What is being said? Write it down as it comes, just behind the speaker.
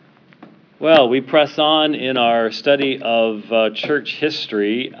Well, we press on in our study of church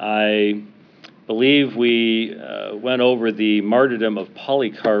history. I believe we went over the martyrdom of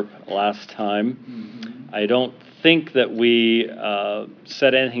Polycarp last time. I don't think that we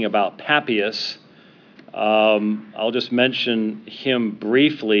said anything about Papias. I'll just mention him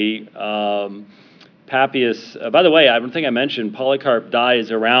briefly. Papias, by the way, I don't think I mentioned Polycarp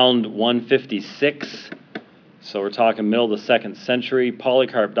dies around 156. So we're talking middle of the 2nd century.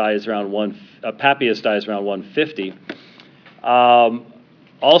 Polycarp dies around Papias dies around 150.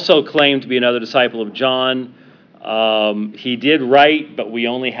 Also claimed to be another disciple of John. He did write, but we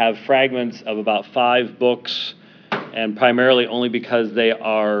only have fragments of about 5 books, and primarily only because they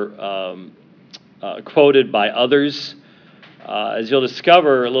are quoted by others. As you'll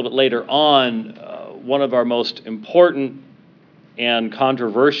discover a little bit later on, one of our most important and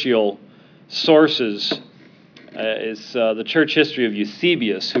controversial sources is the church history of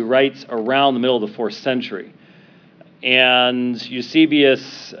Eusebius, who writes around the middle of the 4th century. And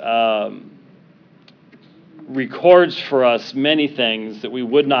Eusebius records for us many things that we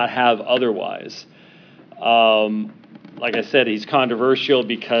would not have otherwise. Like I said, he's controversial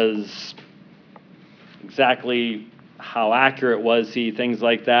because exactly how accurate was he, things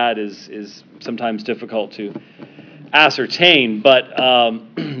like that is sometimes difficult to ascertain. But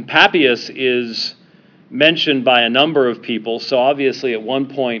Papias is mentioned by a number of people, so obviously at one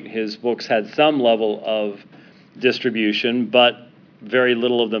point his books had some level of distribution, but very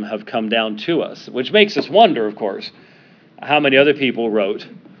little of them have come down to us, which makes us wonder, of course, how many other people wrote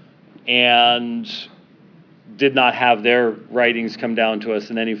and did not have their writings come down to us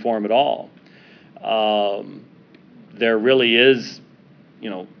in any form at all. There really is,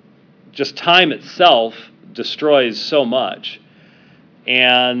 just time itself destroys so much.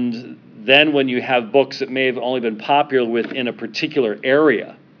 And then when you have books that may have only been popular within a particular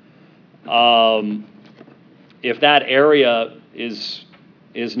area, if that area is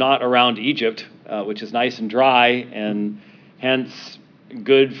not around Egypt, which is nice and dry and hence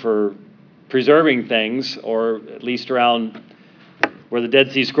good for preserving things, or at least around where the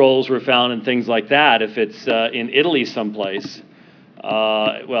Dead Sea Scrolls were found and things like that, if it's in Italy someplace,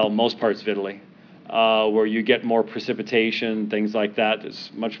 most parts of Italy, where you get more precipitation, things like that,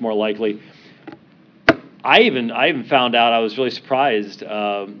 is much more likely. I even found out, I was really surprised.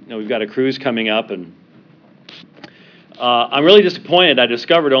 We've got a cruise coming up, and I'm really disappointed. I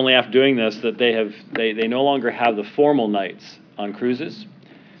discovered only after doing this that they no longer have the formal nights on cruises.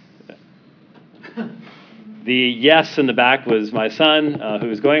 The yes in the back was my son, who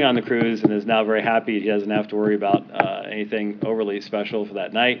is going on the cruise and is now very happy he doesn't have to worry about anything overly special for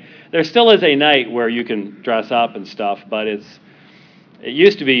that night. There still is a night where you can dress up and stuff, but it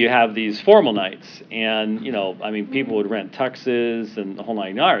used to be you have these formal nights, and people would rent tuxes and the whole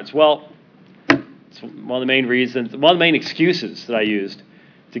 9 yards. Well, it's one of the main excuses that I used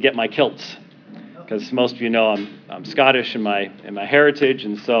to get my kilts, because most of you know I'm Scottish in my heritage,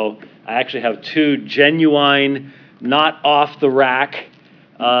 and so I actually have 2 genuine, not off the rack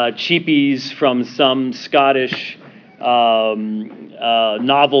cheapies from some Scottish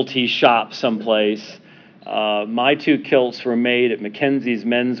novelty shop someplace. My 2 kilts were made at Mackenzie's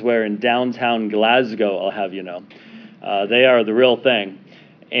Menswear in downtown Glasgow, I'll have you know. They are the real thing.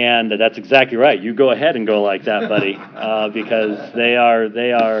 And that's exactly right. You go ahead and go like that, buddy, because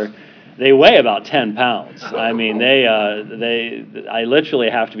they weigh about 10 pounds. I mean, I literally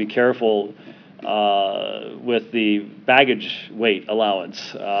have to be careful with the baggage weight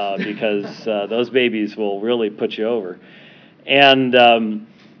allowance because those babies will really put you over. And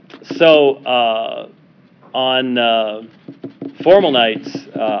so on formal nights,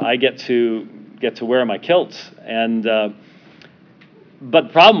 I get to wear my kilts, and but the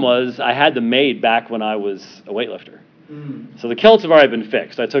problem was I had them made back when I was a weightlifter. So the kilts have already been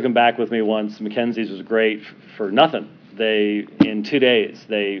fixed. I took them back with me once. Mackenzie's was great for nothing. In 2 days,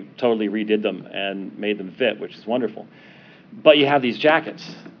 they totally redid them and made them fit, which is wonderful. But you have these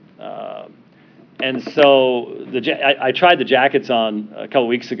jackets. And so I tried the jackets on a couple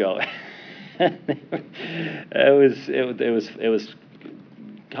weeks ago. It was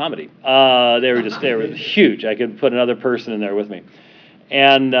comedy. They were huge. I could put another person in there with me.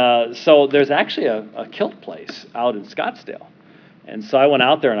 And so there's actually a kilt place out in Scottsdale. And so I went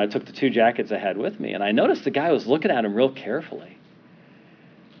out there and I took the 2 jackets I had with me, and I noticed the guy was looking at them real carefully.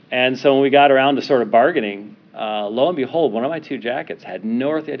 And so when we got around to sort of bargaining, lo and behold, one of my 2 jackets had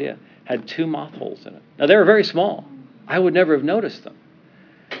no earthly idea, had 2 moth holes in it. Now, they were very small. I would never have noticed them.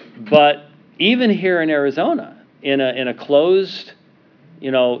 But even here in Arizona, in a closed,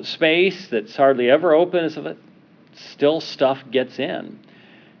 space that's hardly ever open, still stuff gets in.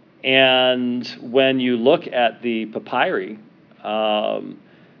 And when you look at the papyri,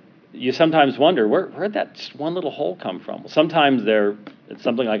 you sometimes wonder, where'd that just one little hole come from? Sometimes it's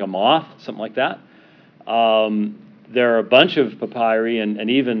something like a moth, something like that. There are a bunch of papyri and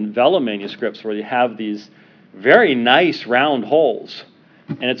even vellum manuscripts where you have these very nice round holes,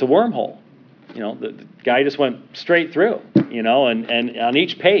 and it's a wormhole. The guy just went straight through, and on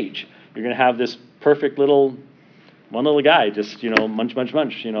each page, you're going to have this perfect one little guy just, munch,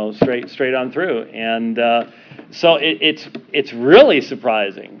 straight on through. And so it's really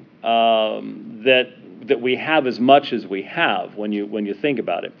surprising that we have as much as we have when you think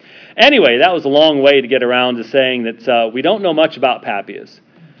about it. Anyway, that was a long way to get around to saying that we don't know much about Papias.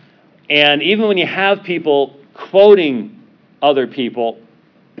 And even when you have people quoting other people,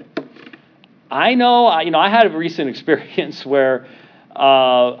 I had a recent experience where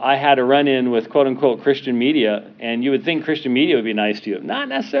I had a run-in with quote-unquote Christian media, and you would think Christian media would be nice to you. Not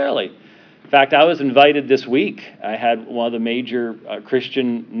necessarily. In fact, I was invited this week. I had one of the major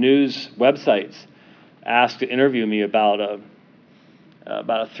Christian news websites asked to interview me about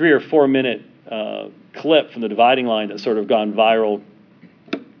a 3 or 4 minute clip from the Dividing Line that's sort of gone viral,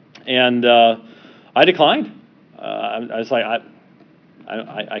 and I declined. I was like,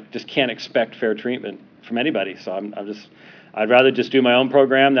 I just can't expect fair treatment from anybody. So I'd rather just do my own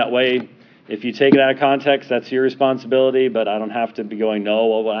program. That way, if you take it out of context, that's your responsibility. But I don't have to be going, no,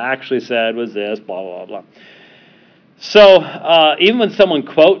 well, what I actually said was this, blah, blah, blah. So even when someone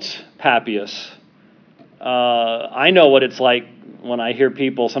quotes Papias, I know what it's like when I hear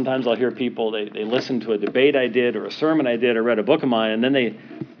people. Sometimes I'll hear people, they listen to a debate I did or a sermon I did or read a book of mine, and then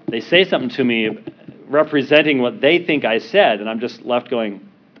they say something to me representing what they think I said, and I'm just left going,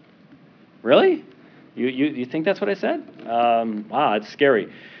 really? You think that's what I said? Wow, it's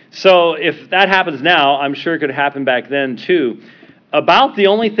scary. So if that happens now, I'm sure it could happen back then too. About the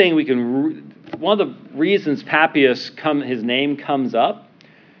only thing one of the reasons Papias his name comes up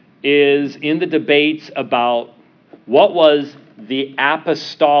is in the debates about what was the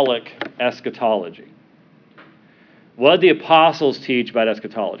apostolic eschatology. What did the apostles teach about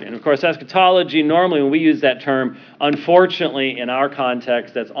eschatology? And of course, eschatology, normally when we use that term, unfortunately in our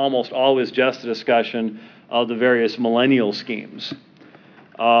context, that's almost always just a discussion of the various millennial schemes.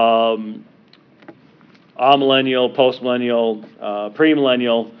 Amillennial, postmillennial,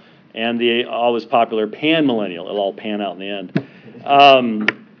 premillennial, and the always popular panmillennial. It'll all pan out in the end.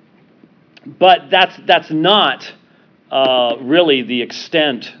 But that's not really the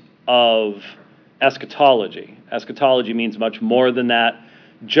extent of eschatology. Eschatology means much more than that.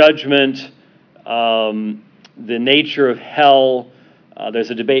 Judgment, the nature of hell. There's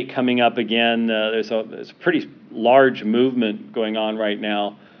a debate coming up again. There's a pretty large movement going on right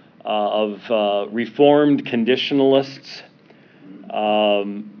now of reformed conditionalists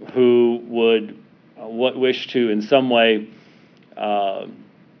who would wish to, in some way,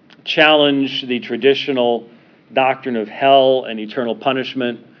 challenge the traditional doctrine of hell and eternal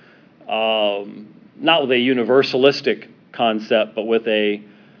punishment, not with a universalistic concept, but with a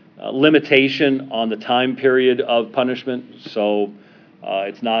limitation on the time period of punishment. So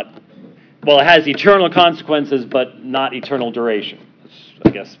it's not, well, it has eternal consequences, but not eternal duration. That's, I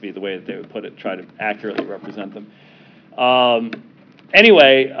guess, be the way that they would put it, try to accurately represent them.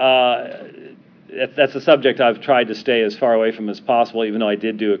 Anyway, that's a subject I've tried to stay as far away from as possible, even though I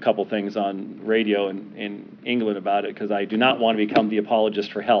did do a couple things on radio in England about it, because I do not want to become the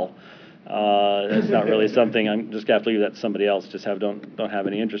apologist for hell. That's not really something. I'm just going to have to leave that to somebody else. Just don't have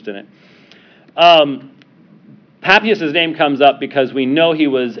any interest in it. Papias' name comes up because we know he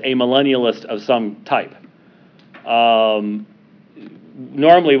was a millennialist of some type.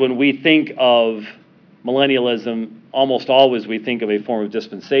 Normally, when we think of millennialism, almost always we think of a form of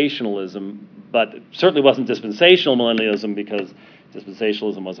dispensationalism, but it certainly wasn't dispensational millennialism because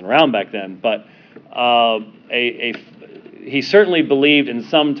dispensationalism wasn't around back then. But he certainly believed in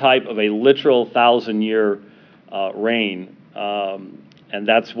some type of a literal 1,000-year reign, and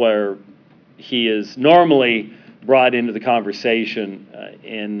that's where he is normally brought into the conversation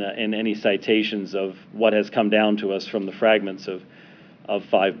in any citations of what has come down to us from the fragments of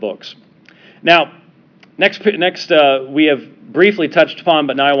 5 books. Now, next we have briefly touched upon,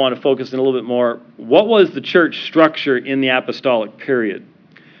 but now I want to focus in a little bit more. What was the church structure in the apostolic period?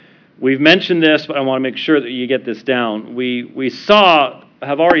 We've mentioned this, but I want to make sure that you get this down. We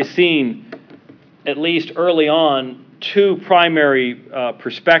have already seen, at least early on, 2 primary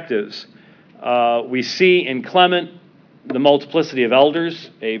perspectives. We see in Clement the multiplicity of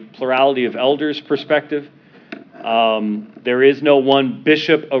elders, a plurality of elders perspective. There is no one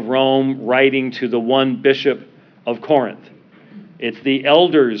bishop of Rome writing to the one bishop of Corinth. It's the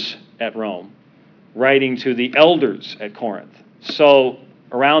elders at Rome writing to the elders at Corinth. So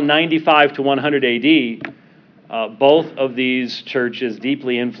around 95 to 100 AD, both of these churches,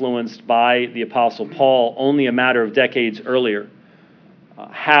 deeply influenced by the Apostle Paul only a matter of decades earlier,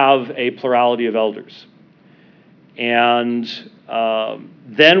 have a plurality of elders. And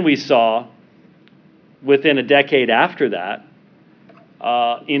then we saw, within a decade after that,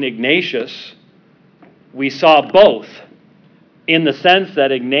 in Ignatius, we saw both, in the sense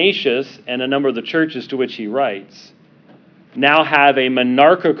that Ignatius and a number of the churches to which he writes now have a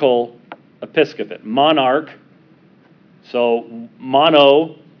monarchical episcopate. Monarch, so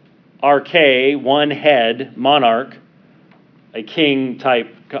mono, arche, one head, monarch, a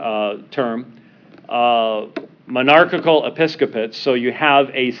king-type term. Monarchical episcopate, so you have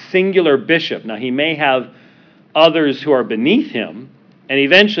a singular bishop. Now, he may have others who are beneath him, and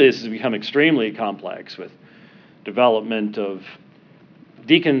eventually this has become extremely complex with development of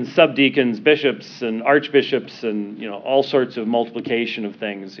deacons, subdeacons, bishops, and archbishops, and all sorts of multiplication of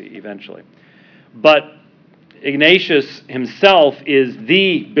things eventually. But Ignatius himself is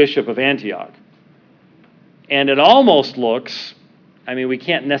the bishop of Antioch. And it almost looks, we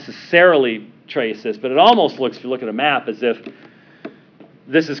can't necessarily trace this, but it almost looks, if you look at a map, as if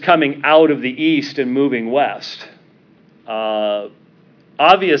this is coming out of the east and moving west.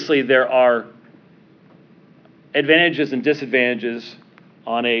 Obviously, there are advantages and disadvantages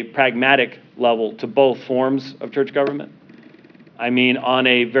on a pragmatic level to both forms of church government. On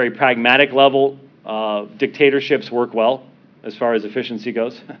a very pragmatic level, dictatorships work well as far as efficiency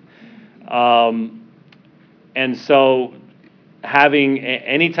goes. And so having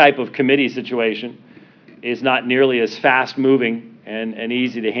any type of committee situation is not nearly as fast-moving and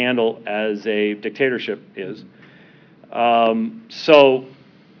easy to handle as a dictatorship is. So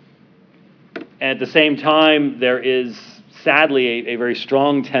at the same time, there is sadly a very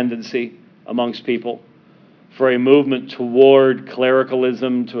strong tendency amongst people for a movement toward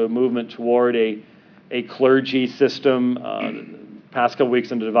clericalism, to a movement toward a clergy system. The past couple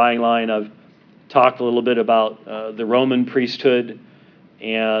weeks in the Dividing Line, I've talked a little bit about the Roman priesthood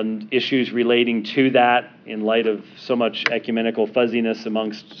and issues relating to that in light of so much ecumenical fuzziness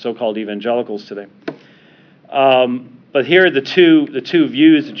amongst so-called evangelicals today. But here are the two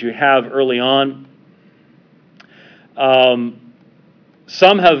views that you have early on.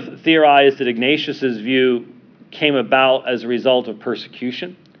 Some have theorized that Ignatius's view came about as a result of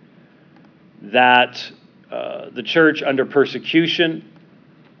persecution, that the church under persecution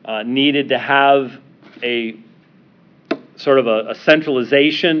needed to have a sort of a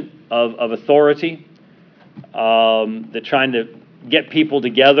centralization of authority, that trying to get people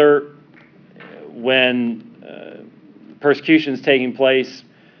together when persecution is taking place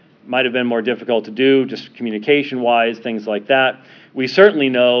might have been more difficult to do, just communication-wise, things like that. We certainly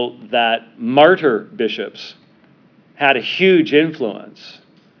know that martyr bishops had a huge influence.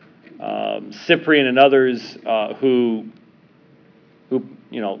 Cyprian and others who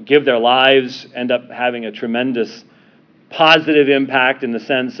give their lives end up having a tremendous positive impact in the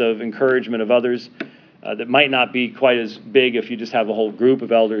sense of encouragement of others that might not be quite as big if you just have a whole group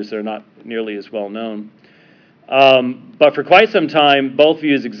of elders that are not nearly as well known. But for quite some time, both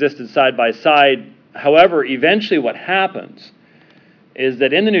views existed side by side. However, eventually what happens is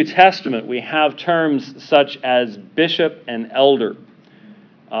that in the New Testament we have terms such as bishop and elder,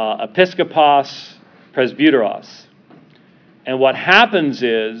 episkopos, presbyteros. And what happens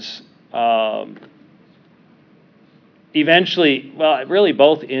is eventually, really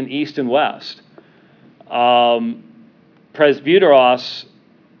both in East and West, presbyteros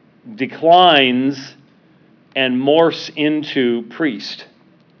declines and morphs into priest,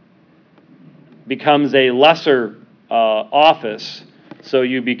 becomes a lesser office. So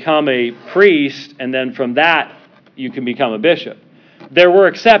you become a priest, and then from that you can become a bishop. There were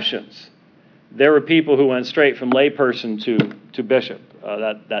exceptions. There were people who went straight from layperson to bishop.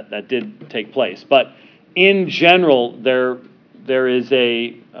 That did take place. But in general, there is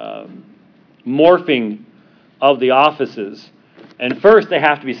a morphing of the offices. And first, they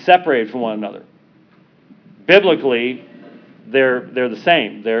have to be separated from one another. Biblically, they're the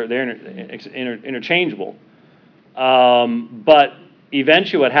same. They're interchangeable. But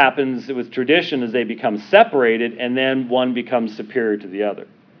eventually what happens with tradition is they become separated, and then one becomes superior to the other.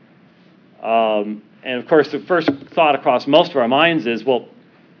 And of course, the first thought across most of our minds is, well,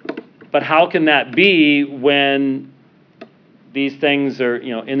 but how can that be when these things are,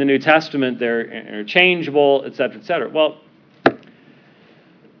 in the New Testament, they're interchangeable, et cetera, et cetera? Well,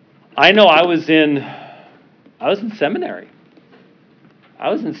 I know I was in seminary. I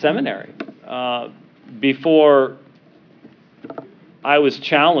was in seminary before I was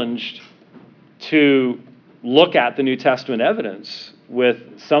challenged to look at the New Testament evidence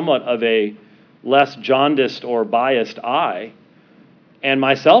with somewhat of a less jaundiced or biased eye, and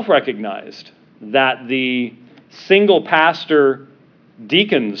myself recognized that the single pastor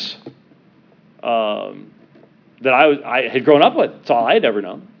deacons that I had grown up with, that's all I had ever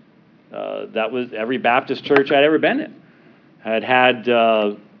known. That was every Baptist church I'd ever been in. Had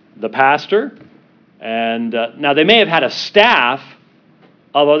the pastor, and now they may have had a staff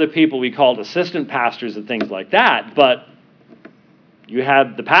of other people we called assistant pastors and things like that, but you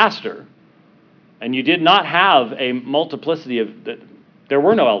had the pastor, and you did not have a multiplicity of. There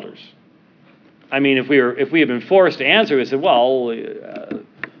were no elders. I mean, if we had been forced to answer, we said, well,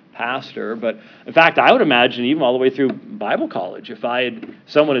 pastor. But in fact, I would imagine even all the way through Bible college, if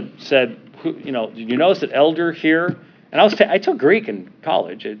someone had said, did you notice that elder here? And I took Greek in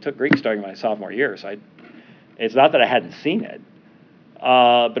college. I took Greek starting my sophomore year, so it's not that I hadn't seen it.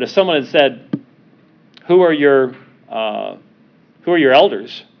 But if someone had said, who are your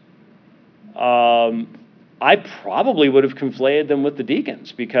elders? I probably would have conflated them with the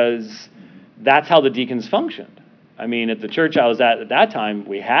deacons, because that's how the deacons functioned. I mean, at the church I was at that time,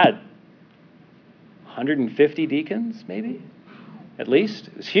 we had 150 deacons, maybe, at least.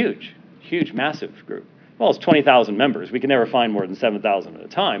 It was huge, massive group. Well, it's 20,000 members. We can never find more than 7,000 at a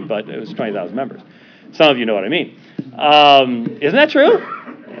time, but it was 20,000 members. Some of you know what I mean. Isn't that true?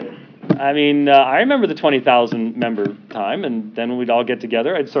 I mean, I remember the 20,000 member time, and then when we'd all get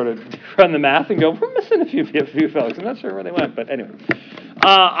together, I'd sort of run the math and go, we're missing a few folks. I'm not sure where they went, but anyway.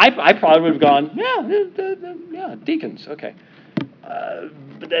 I probably would have gone, yeah, deacons, okay.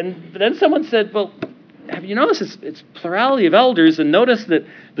 But then someone said, well, have you noticed it's plurality of elders, and notice that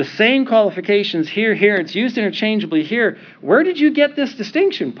the same qualifications here, it's used interchangeably here. Where did you get this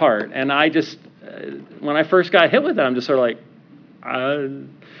distinction part? And I just, when I first got hit with it, I'm just sort of like,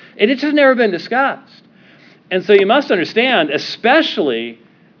 and it's just never been discussed. And so you must understand, especially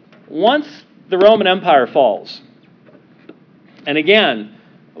once the Roman Empire falls, and again,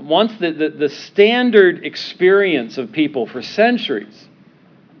 once the standard experience of people for centuries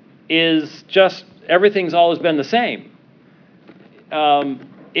is just everything's always been the same,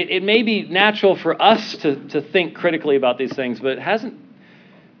 it may be natural for us to think critically about these things, but it hasn't.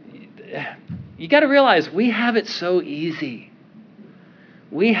 You got to realize we have it so easy.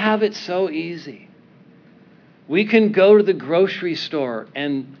 We have it so easy. We can go to the grocery store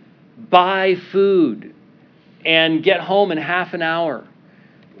and buy food and get home in half an hour,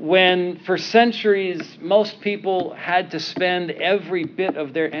 when for centuries most people had to spend every bit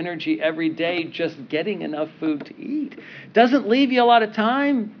of their energy every day just getting enough food to eat. Doesn't leave you a lot of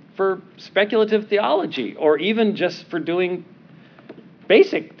time for speculative theology or even just for doing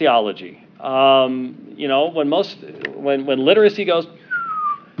basic theology. When literacy goes,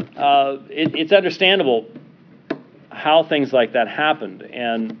 it's understandable how things like that happened.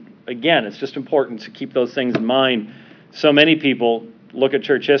 And again, it's just important to keep those things in mind. So many people look at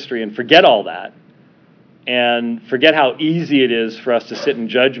church history and forget all that, and forget how easy it is for us to sit in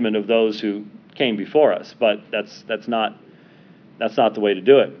judgment of those who came before us. But that's not the way to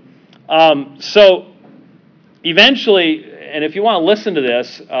do it. So eventually, and if you want to listen to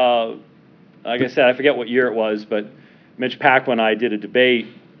this, like I said, I forget what year it was, but Mitch Packwa and I did a debate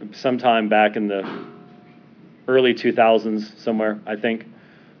sometime back in the early 2000s, somewhere, I think,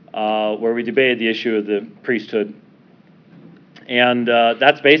 where we debated the issue of the priesthood. And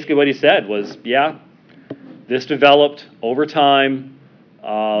that's basically what he said was, yeah, this developed over time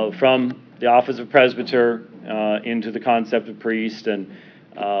from the office of presbyter into the concept of priest,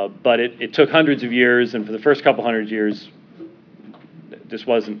 but it took hundreds of years, and for the first couple hundred years, this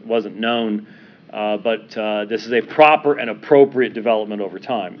wasn't known. But this is a proper and appropriate development over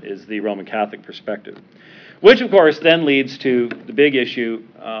time, is the Roman Catholic perspective. Which, of course, then leads to the big issue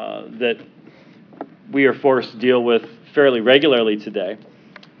that we are forced to deal with fairly regularly today.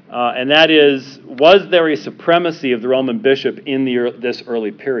 And that is, was there a supremacy of the Roman bishop in this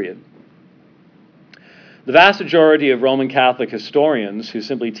early period? The vast majority of Roman Catholic historians who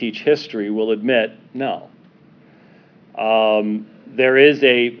simply teach history will admit no. There is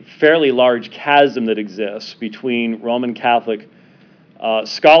a fairly large chasm that exists between Roman Catholic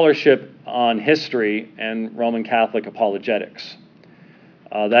scholarship on history and Roman Catholic apologetics.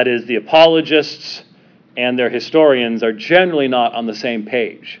 That is, the apologists and their historians are generally not on the same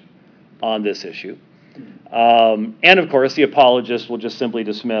page on this issue. And of course, the apologists will just simply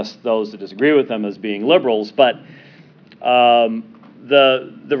dismiss those that disagree with them as being liberals. But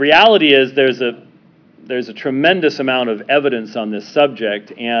the reality is there's a tremendous amount of evidence on this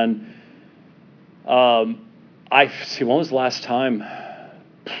subject, and When was the last time?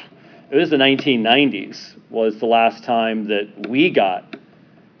 It was the 1990s was the last time that we got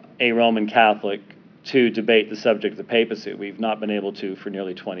a Roman Catholic to debate the subject of the papacy. We've not been able to for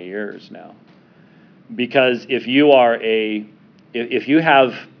nearly 20 years now. Because if you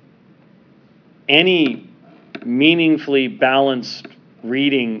have any meaningfully balanced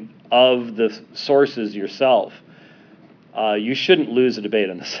reading of the sources yourself, you shouldn't lose a debate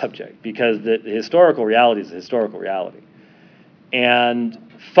on the subject, because the historical reality is a historical reality. And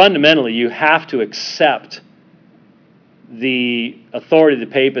fundamentally, you have to accept the authority of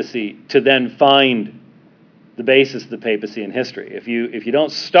the papacy to then find the basis of the papacy in history. If you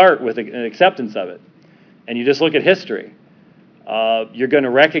don't start with an acceptance of it, and you just look at history, you're going to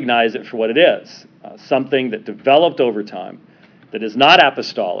recognize it for what it is, something that developed over time, that is not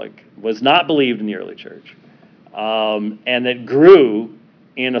apostolic, was not believed in the early church, and that grew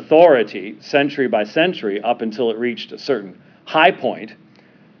in authority century by century up until it reached a certain high point,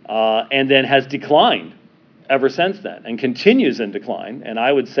 and then has declined ever since then, and continues in decline. And I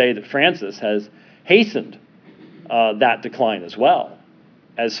would say that Francis has hastened that decline as well,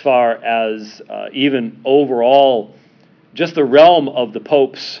 as far as even overall just the realm of the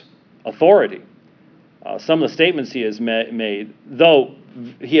Pope's authority. Some of the statements he has made, though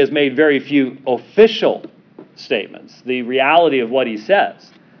he has made very few official statements, the reality of what he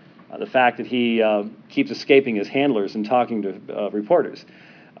says, the fact that he keeps escaping his handlers and talking to reporters.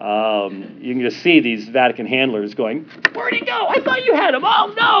 You can just see these Vatican handlers going, "Where'd he go? I thought you had him.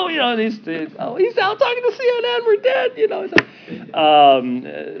 Oh no!" He's out talking to CNN. We're dead.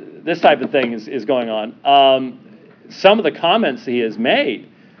 This type of thing is going on. Some of the comments he has made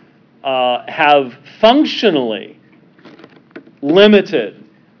have functionally limited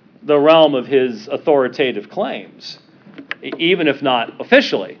the realm of his authoritative claims, even if not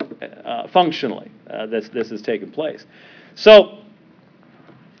officially, functionally. This has taken place. So,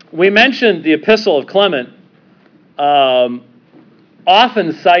 we mentioned the Epistle of Clement,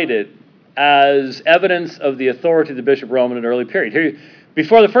 often cited as evidence of the authority of the Bishop of Rome in an early period. Here,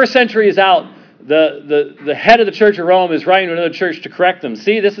 before the first century is out, the head of the Church of Rome is writing to another church to correct them.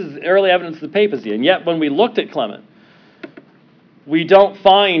 See, this is early evidence of the papacy. And yet, when we looked at Clement, we don't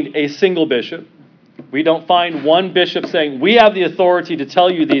find a single bishop. We don't find one bishop saying, "We have the authority to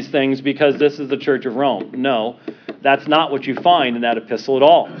tell you these things because this is the Church of Rome." No, that's not what you find in that epistle at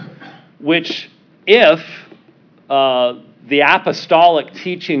all. Which, if the apostolic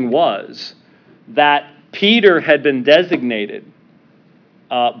teaching was that Peter had been designated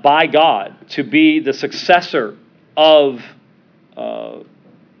by God to be the successor of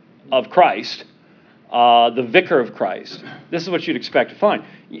Christ, the vicar of Christ, this is what you'd expect to find.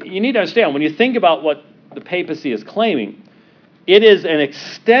 You need to understand, when you think about what the papacy is claiming, it is an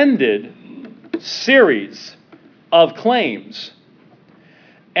extended series of claims.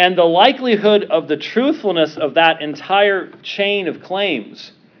 And the likelihood of the truthfulness of that entire chain of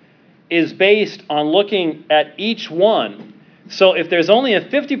claims is based on looking at each one. So if there's only a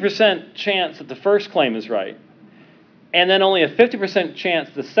 50% chance that the first claim is right, and then only a 50% chance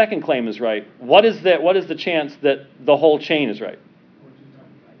the second claim is right, what is the chance that the whole chain is right?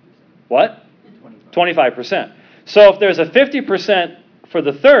 What? 25%. So if there's a 50% for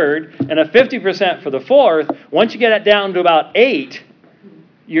the third and a 50% for the fourth, once you get it down to about 8,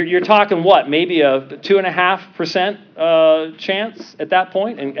 you're talking what? Maybe a 2.5% chance at that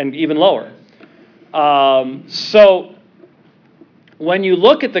point, and even lower. So when you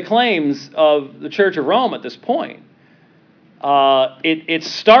look at the claims of the Church of Rome at this point, it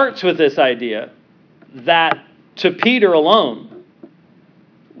starts with this idea that to Peter alone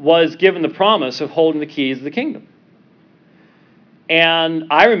was given the promise of holding the keys of the kingdom. And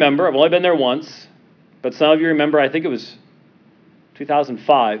I remember, I've only been there once, but some of you remember, I think it was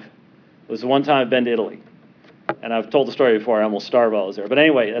 2005, was the one time I've been to Italy. And I've told the story before, I almost starved while I was there. But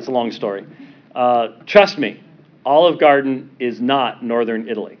anyway, that's a long story. Trust me, Olive Garden is not northern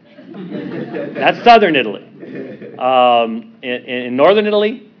Italy. That's southern Italy. In northern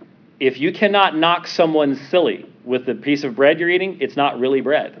Italy, if you cannot knock someone silly with the piece of bread you're eating, it's not really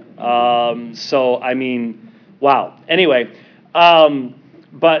bread. So, I mean, wow. Anyway,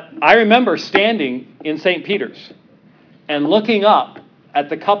 but I remember standing in St. Peter's and looking up at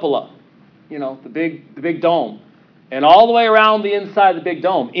the cupola, the big dome, and all the way around the inside of the big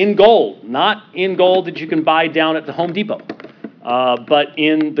dome, in gold, not in gold that you can buy down at the Home Depot, but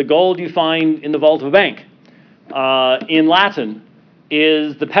in the gold you find in the vault of a bank. In Latin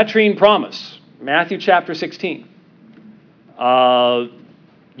is the Petrine promise, Matthew chapter 16.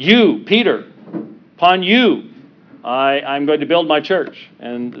 You, Peter, upon you I'm going to build my church,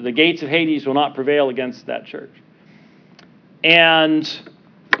 and the gates of Hades will not prevail against that church. And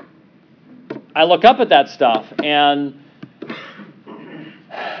I look up at that stuff, and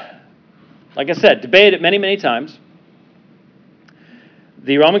like I said, debated it many, many times.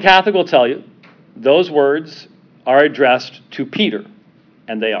 The Roman Catholic will tell you those words are addressed to Peter,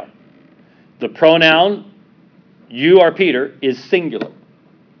 and they are. The pronoun, you are Peter, is singular.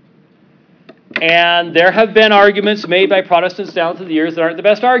 And there have been arguments made by Protestants down through the years that aren't the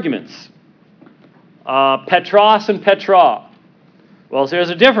best arguments. Petros and Petra. Well, so there's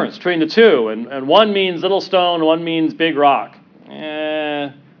a difference between the two, and one means little stone, one means big rock.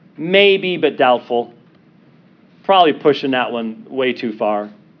 Maybe, but doubtful. Probably pushing that one way too far.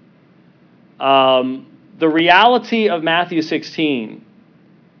 The reality of Matthew 16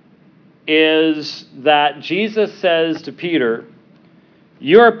 is that Jesus says to Peter,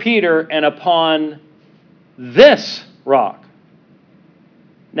 "You're Peter, and upon this rock."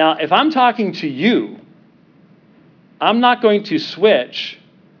 Now, if I'm talking to you, I'm not going to switch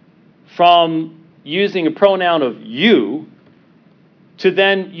from using a pronoun of you to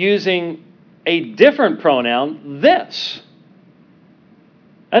then using a different pronoun, this.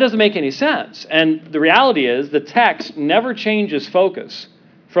 That doesn't make any sense. And the reality is the text never changes focus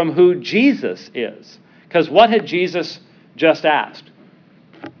from who Jesus is. Because what had Jesus just asked?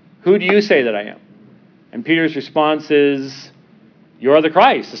 Who do you say that I am? And Peter's response is, "You're the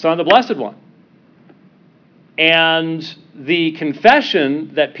Christ, the Son of the Blessed One." And the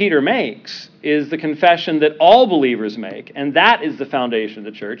confession that Peter makes is the confession that all believers make, and that is the foundation of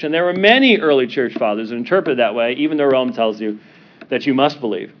the church. And there were many early church fathers who interpret it that way, even though Rome tells you that you must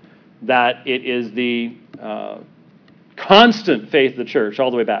believe that it is the constant faith of the church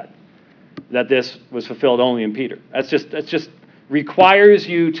all the way back, that this was fulfilled only in Peter. That's just requires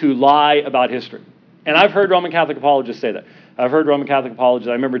you to lie about history. And I've heard Roman Catholic apologists say that. I've heard Roman Catholic apologists,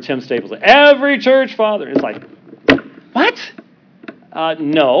 I remember Tim Staples say, every church father. It's like, what?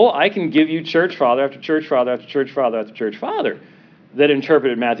 No, I can give you church father after church father after church father after church father that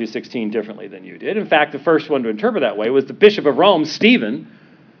interpreted Matthew 16 differently than you did. In fact, the first one to interpret that way was the Bishop of Rome, Stephen,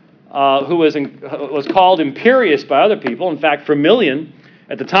 who was called imperious by other people. In fact, Firmilian,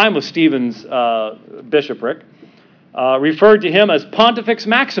 at the time of Stephen's bishopric, referred to him as Pontifex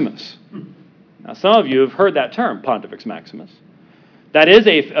Maximus. Now, some of you have heard that term, Pontifex Maximus. That is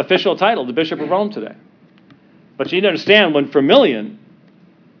an official title, the Bishop of Rome today. But you need to understand, when Firmilian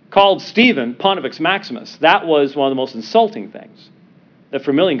called Stephen Pontifex Maximus, that was one of the most insulting things that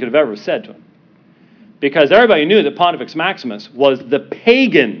Firmilian could have ever said to him. Because everybody knew that Pontifex Maximus was the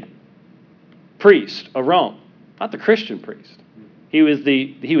pagan priest of Rome, not the Christian priest. He was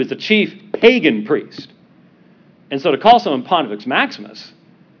the chief pagan priest. And so to call someone Pontifex Maximus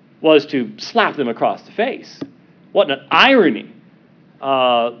was to slap them across the face. What an irony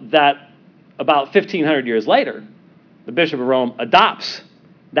that about 1,500 years later, the Bishop of Rome adopts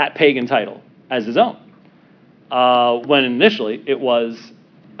that pagan title as his own, when initially it was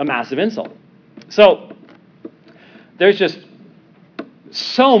a massive insult. So there's just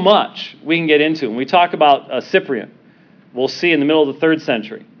so much we can get into. When we talk about Cyprian, we'll see in the middle of the 3rd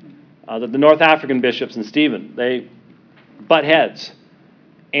century that the North African bishops and Stephen, they butt heads.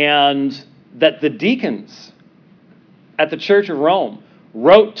 And that the deacons at the Church of Rome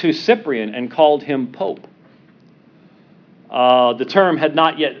wrote to Cyprian and called him Pope. The term had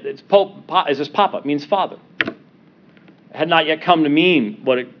not yet, it's Pope, is this Papa, it means father. It had not yet come to mean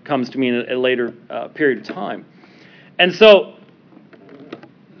what it comes to mean at a later period of time. And so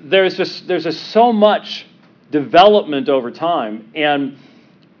there's just so much development over time. And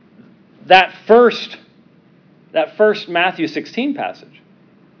that first Matthew 16 passage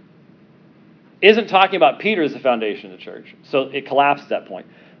isn't talking about Peter as the foundation of the church. So it collapses at that point.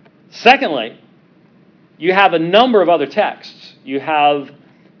 Secondly, you have a number of other texts. You have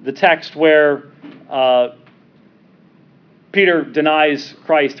the text where Peter denies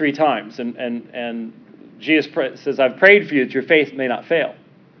Christ 3 times. And Jesus says, "I've prayed for you that your faith may not fail."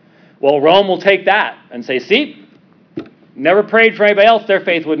 Well, Rome will take that and say, see, never prayed for anybody else, their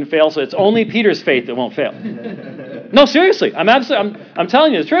faith wouldn't fail, so it's only Peter's faith that won't fail. No, seriously, I'm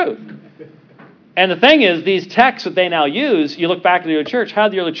telling you the truth. And the thing is, these texts that they now use, you look back at the early church, how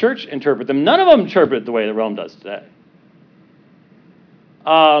did the early church interpret them? None of them interpret the way that Rome does today.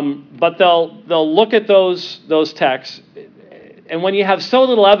 But they'll look at those texts, and when you have so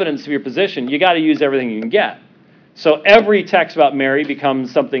little evidence of your position, you got to use everything you can get. So every text about Mary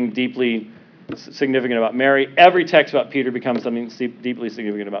becomes something deeply significant about Mary. Every text about Peter becomes something deeply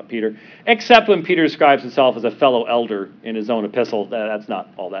significant about Peter, except when Peter describes himself as a fellow elder in his own epistle. That's not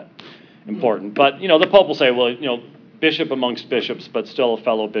all that important. But, the Pope will say, well, bishop amongst bishops, but still a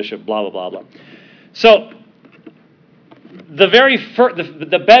fellow bishop, blah, blah, blah, blah. So the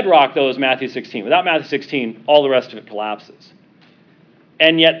the bedrock, though, is Matthew 16. Without Matthew 16, all the rest of it collapses.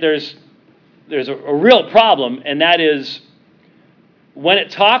 And yet there's a real problem, and that is when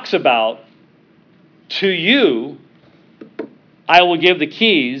it talks about, to you, I will give the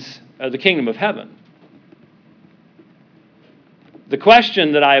keys of the kingdom of heaven. The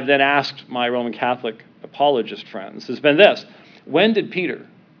question that I have then asked my Roman Catholic apologist friends has been this: when did Peter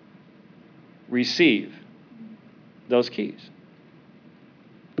receive those keys?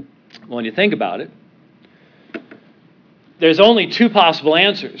 Well, when you think about it, there's only two possible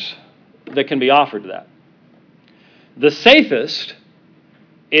answers that can be offered to that. The safest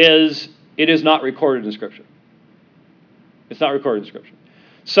is it is not recorded in Scripture. It's not recorded in Scripture.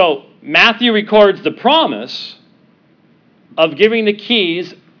 So Matthew records the promise of giving the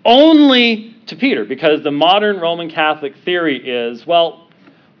keys only to Peter, because the modern Roman Catholic theory is, well,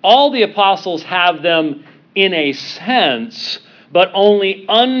 all the apostles have them in a sense, but only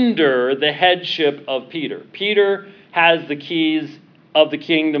under the headship of Peter. Peter has the keys of the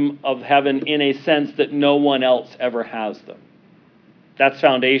kingdom of heaven in a sense that no one else ever has them. That's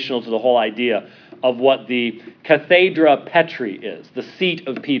foundational to the whole idea of what the Cathedra Petri is, the seat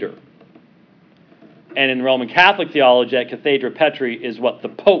of Peter. And in Roman Catholic theology, that Cathedra Petri is what the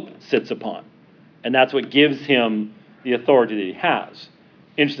Pope sits upon. And that's what gives him the authority that he has.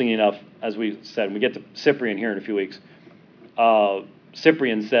 Interestingly enough, as we said, when we get to Cyprian here in a few weeks,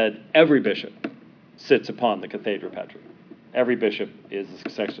 Cyprian said every bishop sits upon the Cathedra Petri. Every bishop is the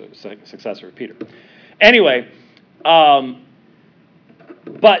successor of Peter. Anyway, but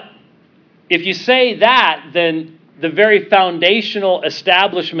if you say that, then the very foundational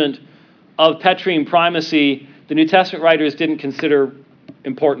establishment of Petrine primacy, the New Testament writers didn't consider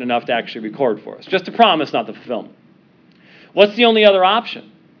important enough to actually record for us. Just a promise, not the fulfillment. What's the only other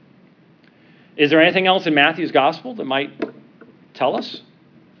option? Is there anything else in Matthew's gospel that might tell us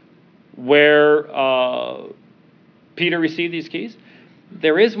where Peter received these keys?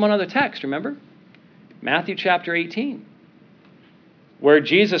 There is one other text, remember? Matthew chapter 18, where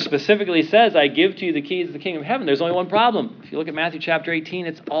Jesus specifically says, I give to you the keys of the kingdom of heaven. There's only one problem. If you look at Matthew chapter 18,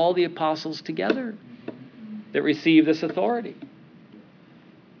 it's all the apostles together that receive this authority,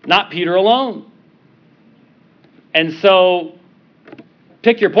 not Peter alone. And so,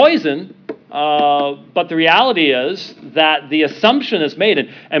 pick your poison, but the reality is that the assumption is made,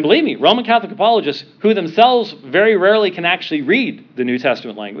 and believe me, Roman Catholic apologists, who themselves very rarely can actually read the New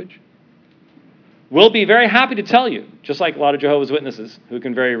Testament language, will be very happy to tell you, just like a lot of Jehovah's Witnesses, who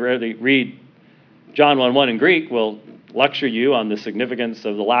can very rarely read John 1:1 in Greek, will lecture you on the significance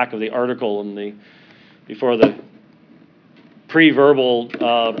of the lack of the article before the pre-verbal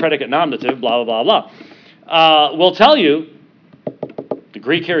predicate nominative, blah, blah, blah, blah. Will tell you the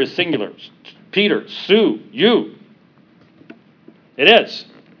Greek here is singular. Peter, Sue, you. It is.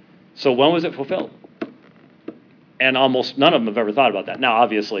 So when was it fulfilled? And almost none of them have ever thought about that. Now,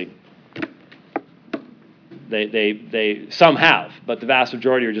 obviously, they some have, but the vast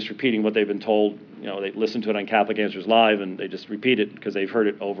majority are just repeating what they've been told. They listen to it on Catholic Answers Live, and they just repeat it because they've heard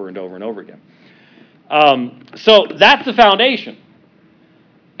it over and over and over again. So that's the foundation.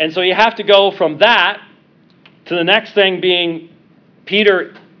 And so you have to go from that to the next thing being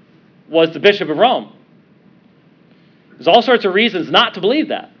Peter was the Bishop of Rome. There's all sorts of reasons not to believe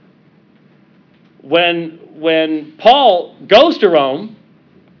that. When Paul goes to Rome,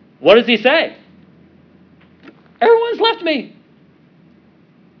 what does he say? Everyone's left me.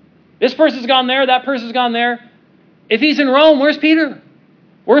 This person's gone there, that person's gone there. If he's in Rome, where's Peter?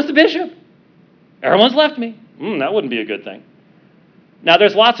 Where's the bishop? Everyone's left me. That wouldn't be a good thing. Now,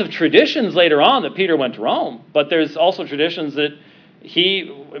 there's lots of traditions later on that Peter went to Rome, but there's also traditions that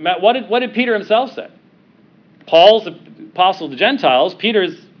what did Peter himself say? Paul's the apostle to the Gentiles,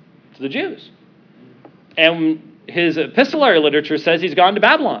 Peter's to the Jews. And his epistolary literature says he's gone to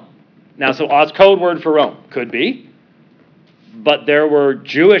Babylon. Now, so it's code word for Rome. Could be. But there were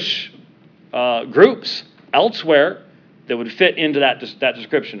Jewish groups elsewhere that would fit into that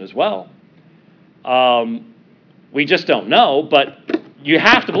description as well. We just don't know, but you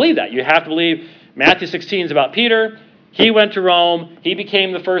have to believe that. You have to believe Matthew 16 is about Peter. He went to Rome. He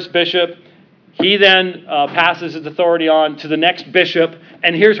became the first bishop. He then passes his authority on to the next bishop.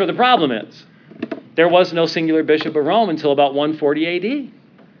 And here's where the problem is. There was no singular bishop of Rome until about 140 A.D.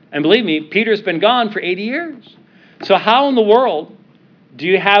 And believe me, Peter's been gone for 80 years. So how in the world do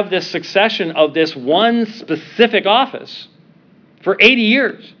you have this succession of this one specific office for 80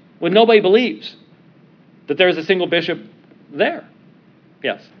 years when nobody believes that there's a single bishop there?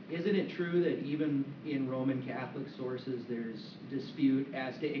 Yes. Isn't it true that even in Roman Catholic sources there's dispute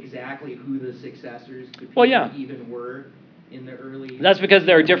as to exactly who the successors to Peter even were in the early... That's because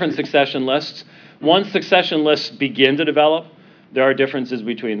there are different succession lists. Once succession lists begin to develop, there are differences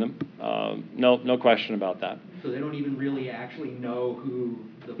between them. No question about that. So they don't even really actually know who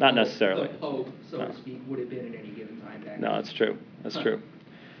the Pope, so to speak, would have been at any given time back then. No, that's true. That's true.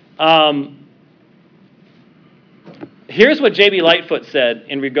 Here's what J.B. Lightfoot said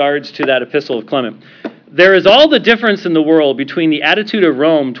in regards to that epistle of Clement. There is all the difference in the world between the attitude of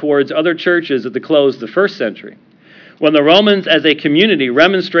Rome towards other churches at the close of the first century, when the Romans as a community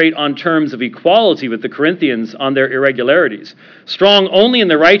remonstrate on terms of equality with the Corinthians on their irregularities, strong only in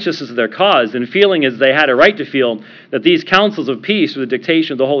the righteousness of their cause, and feeling as they had a right to feel that these councils of peace were the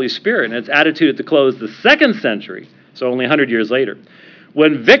dictation of the Holy Spirit, and its attitude at the close of the second century, so only 100 years later,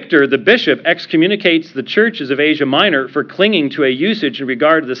 when Victor, the bishop, excommunicates the churches of Asia Minor for clinging to a usage in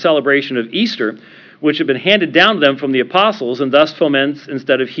regard to the celebration of Easter, which had been handed down to them from the apostles, and thus foments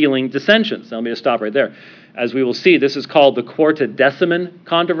instead of healing dissensions. Now, let me just stop right there. As we will see, this is called the Quartodeciman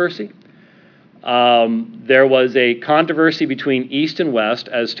controversy. There was a controversy between East and West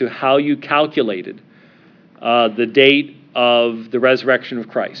as to how you calculated the date of the resurrection of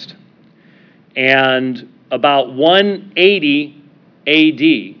Christ. And about 180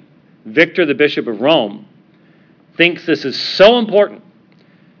 A.D., Victor, the Bishop of Rome, thinks this is so important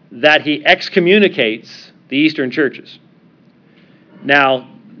that he excommunicates the Eastern churches. Now,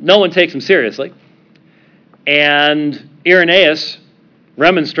 no one takes him seriously, and Irenaeus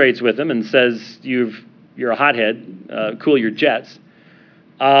remonstrates with him and says, you're a hothead, cool your jets.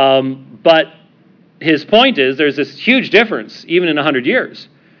 But his point is there's this huge difference, even in 100 years,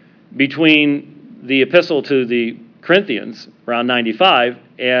 between the epistle to the Corinthians, around 95,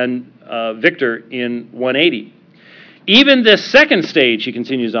 and Victor in 180. Even this second stage, he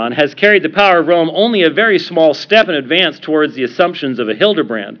continues on, has carried the power of Rome only a very small step in advance towards the assumptions of a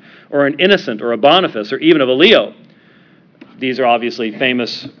Hildebrand, or an Innocent, or a Boniface, or even of a Leo. These are obviously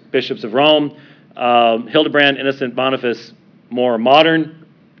famous bishops of Rome. Hildebrand, Innocent, Boniface, more modern.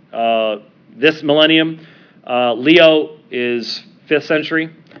 This millennium. Leo is 5th century.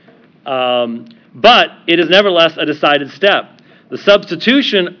 But it is nevertheless a decided step. The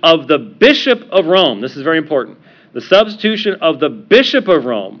substitution of the Bishop of Rome, this is very important, the substitution of the Bishop of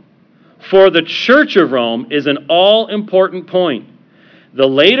Rome for the Church of Rome is an all-important point. The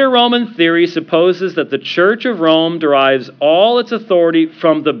later Roman theory supposes that the Church of Rome derives all its authority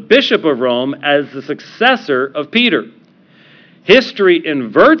from the Bishop of Rome as the successor of Peter. History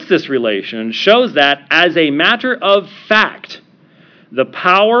inverts this relation and shows that, as a matter of fact, the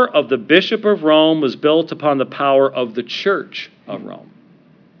power of the Bishop of Rome was built upon the power of the Church of Rome.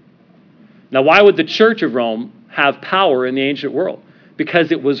 Now, why would the Church of Rome have power in the ancient world?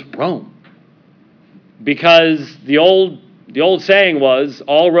 Because it was Rome. Because the old saying was,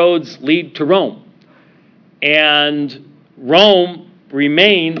 all roads lead to Rome. And Rome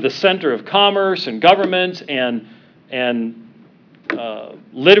remained the center of commerce and government and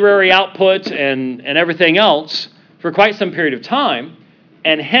literary output and everything else for quite some period of time.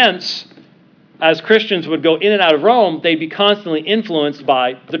 And hence, as Christians would go in and out of Rome, they'd be constantly influenced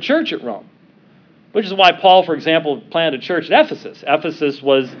by the church at Rome. Which is why Paul, for example, planted a church at Ephesus. Ephesus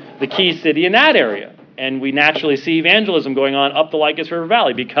was the key city in that area. And we naturally see evangelism going on up the Lycus River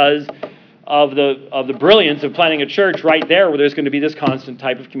Valley because of the brilliance of planting a church right there where there's going to be this constant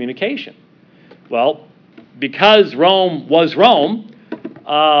type of communication. Well, because Rome was Rome,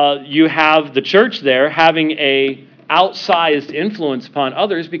 you have the church there having a outsized influence upon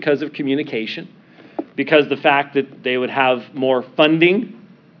others because of communication, because the fact that they would have more funding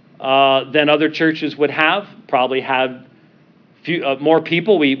than other churches would have, probably have more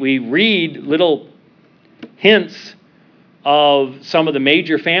people. We read little hints of some of the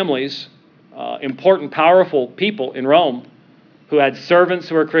major families, important, powerful people in Rome who had servants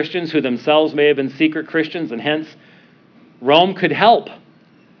who were Christians, who themselves may have been secret Christians, and hence Rome could help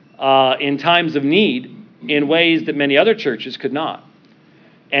in times of need in ways that many other churches could not.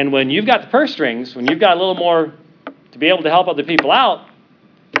 And when you've got the purse strings, when you've got a little more to be able to help other people out,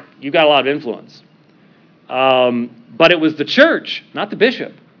 you've got a lot of influence. But it was the church, not the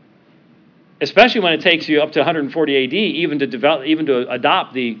bishop, especially when it takes you up to 140 AD even to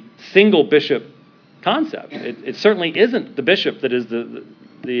adopt the single bishop concept. It certainly isn't the bishop that is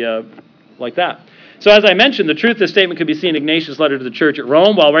the like that. So as I mentioned, the truth of this statement could be seen in Ignatius' letter to the church at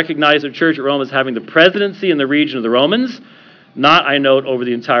Rome. While recognizing the church at Rome as having the presidency in the region of the Romans, not, I note, over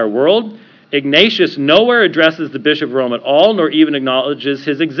the entire world, Ignatius nowhere addresses the bishop of Rome at all, nor even acknowledges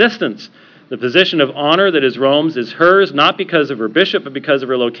his existence. The position of honor that is Rome's is hers, not because of her bishop, but because of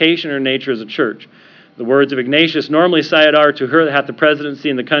her location or nature as a church. The words of Ignatius normally cited are, to her that hath the presidency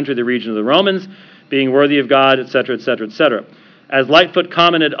in the country, the region of the Romans, being worthy of God, etc., etc., etc. As Lightfoot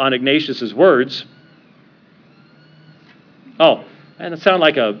commented on Ignatius's words, oh, and it sounded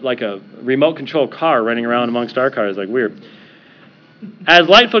like a remote control car running around amongst our cars, like weird. As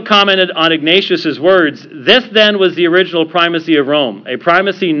Lightfoot commented on Ignatius's words, this then was the original primacy of Rome, a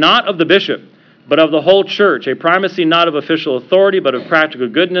primacy not of the bishop, but of the whole church, a primacy not of official authority, but of practical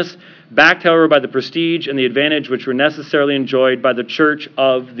goodness, backed, however, by the prestige and the advantage which were necessarily enjoyed by the church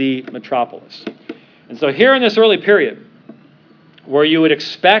of the metropolis. And so here in this early period, where you would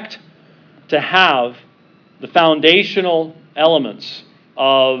expect to have the foundational elements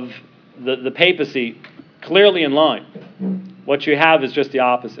of the papacy clearly in line, what you have is just the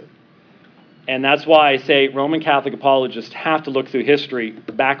opposite. And that's why I say Roman Catholic apologists have to look through history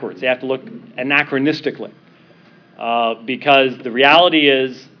backwards. They have to look anachronistically. Because the reality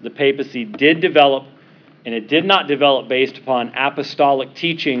is the papacy did develop, and it did not develop based upon apostolic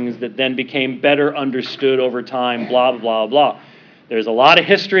teachings that then became better understood over time, blah, blah, blah. There's a lot of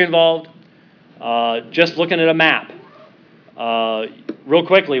history involved. Just looking at a map. Real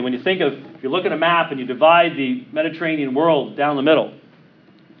quickly, when you think of, if you look at a map and you divide the Mediterranean world down the middle,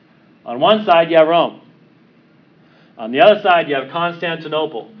 on one side you have Rome. On the other side you have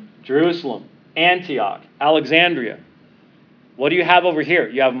Constantinople, Jerusalem, Antioch, Alexandria. What do you have over here?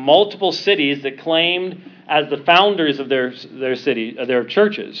 You have multiple cities that claimed as the founders of their city, their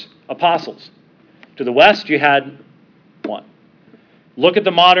churches, apostles. To the west you had one. Look at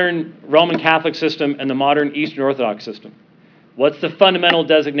the modern Roman Catholic system and the modern Eastern Orthodox system. What's the fundamental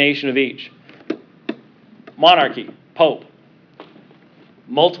designation of each? Monarchy, Pope,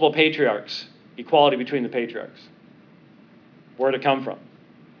 multiple patriarchs, equality between the patriarchs. Where did it come from?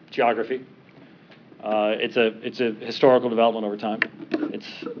 Geography. It's a historical development over time.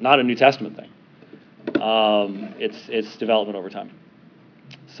 It's not a New Testament thing. It's development over time.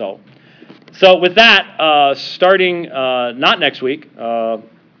 So with that, starting not next week, but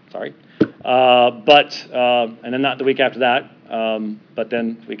and then not the week after that, but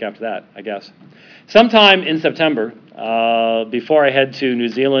then the week after that, I guess. Sometime in September, before I head to New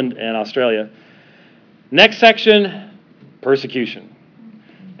Zealand and Australia. Next section, persecution.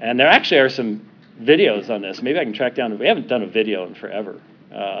 And there actually are some videos on this. Maybe I can track down. We haven't done a video in forever.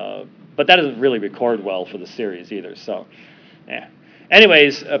 But that doesn't really record well for the series either. So, yeah.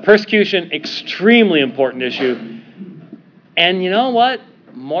 Anyways, persecution, extremely important issue. And you know what?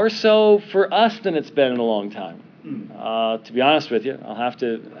 More so for us than it's been in a long time. To be honest with you, I'll have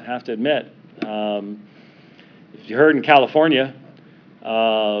to admit. If you heard in California,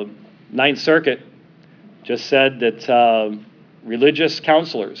 Ninth Circuit just said that religious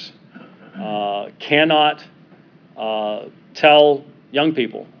counselors cannot tell young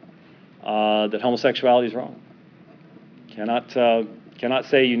people that homosexuality is wrong. Cannot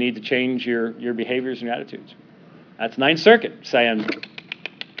say you need to change your behaviors and your attitudes. That's Ninth Circuit saying,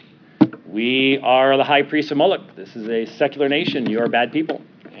 we are the high priests of Moloch. This is a secular nation. You are bad people.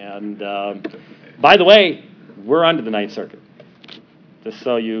 And by the way, we're under the Ninth Circuit. Just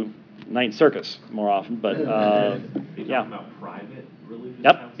so you, Ninth Circus more often, but yeah. About private religious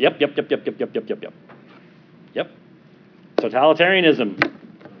Yep. Totalitarianism,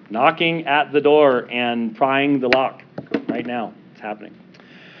 knocking at the door and prying the lock right now. It's happening.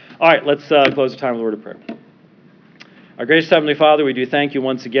 All right, let's close the time with a word of prayer. Our gracious Heavenly Father, we do thank you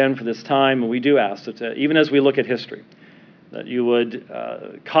once again for this time, and we do ask that even as we look at history, that you would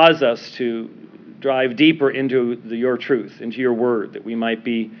cause us to drive deeper into your truth, into your word, that we might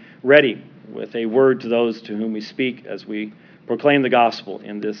be ready with a word to those to whom we speak as we proclaim the gospel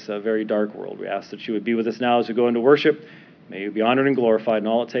in this very dark world. We ask that you would be with us now as we go into worship. May you be honored and glorified in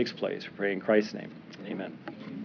all that takes place. We pray in Christ's name. Amen.